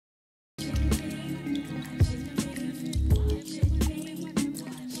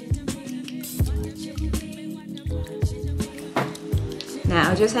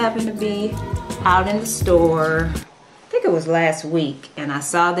I just happened to be out in the store, I think it was last week, and I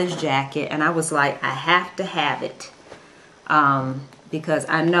saw this jacket and I was like, I have to have it. Because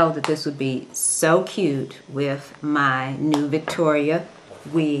I know that this would be so cute with my new Victoria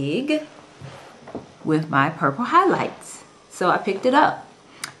wig with my purple highlights. So I picked it up.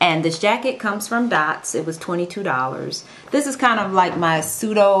 And this jacket comes from Dots. It was $22. This is kind of like my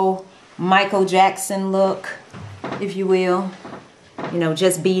pseudo Michael Jackson look, if you will. You know,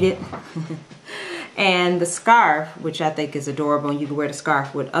 just beat it. And the scarf, which I think is adorable, and you can wear the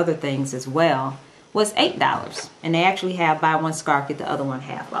scarf with other things as well, was $8. And they actually have buy one scarf, get the other one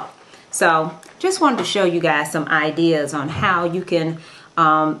half off. So just wanted to show you guys some ideas on how you can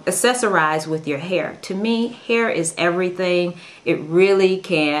accessorize with your hair. To me, hair is everything. It really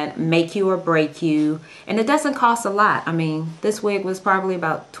can make you or break you, and it doesn't cost a lot. I mean, this wig was probably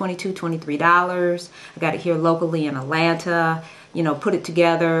about $22, $23. I got it here locally in Atlanta. You know, put it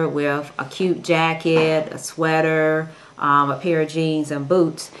together with a cute jacket, a sweater, a pair of jeans and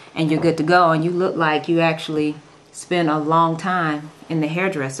boots, and you're good to go, and you look like you actually spent a long time in the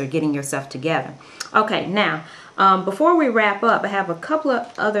hairdresser getting yourself together. Okay, now before we wrap up, I have a couple of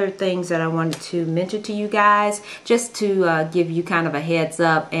other things that I wanted to mention to you guys, just to give you kind of a heads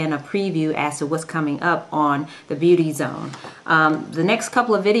up and a preview as to what's coming up on the Beauty Zone. The next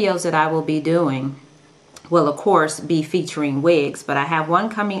couple of videos that I will be doing will of course be featuring wigs, but I have one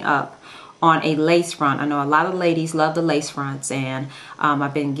coming up on a lace front. I know a lot of ladies love the lace fronts, and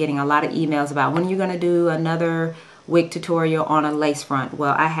I've been getting a lot of emails about when you're going to do another wig tutorial on a lace front.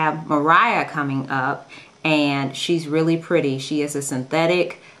 Well, I have Mariah coming up, and she's really pretty. She is a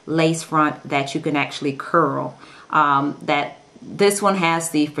synthetic lace front that you can actually curl. This one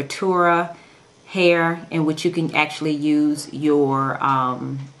has the Futura hair, in which you can actually use your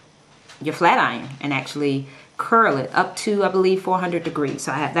flat iron and actually curl it up to, I believe, 400 degrees.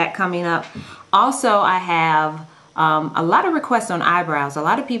 So I have that coming up. Also, I have a lot of requests on eyebrows. A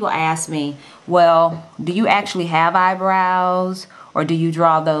lot of people ask me, well, do you actually have eyebrows, or do you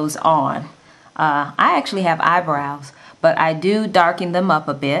draw those on? I actually have eyebrows, but I do darken them up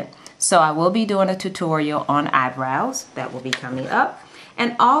a bit. So I will be doing a tutorial on eyebrows that will be coming up,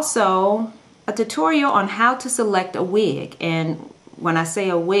 and also a tutorial on how to select a wig. And when I say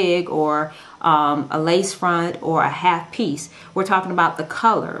a wig or a lace front or a half piece, we're talking about the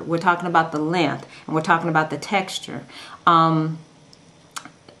color, we're talking about the length, and we're talking about the texture. A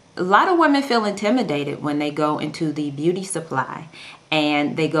lot of women feel intimidated when they go into the beauty supply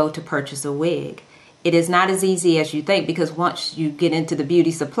and they go to purchase a wig. It is not as easy as you think, because once you get into the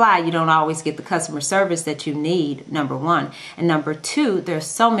beauty supply, you don't always get the customer service that you need, number one. And number two, there's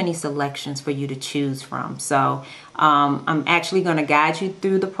so many selections for you to choose from. So I'm actually going to guide you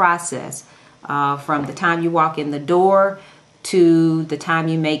through the process from the time you walk in the door to the time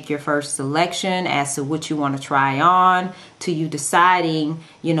you make your first selection as to what you want to try on, to you deciding,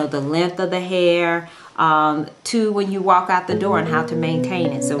 you know, the length of the hair, to when you walk out the door and how to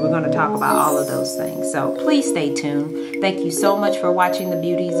maintain it. So we're going to talk about all of those things. So please stay tuned. Thank you so much for watching the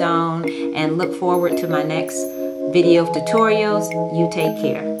Beauty Zone, and look forward to my next video tutorials. You take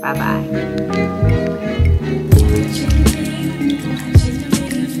care. Bye-bye.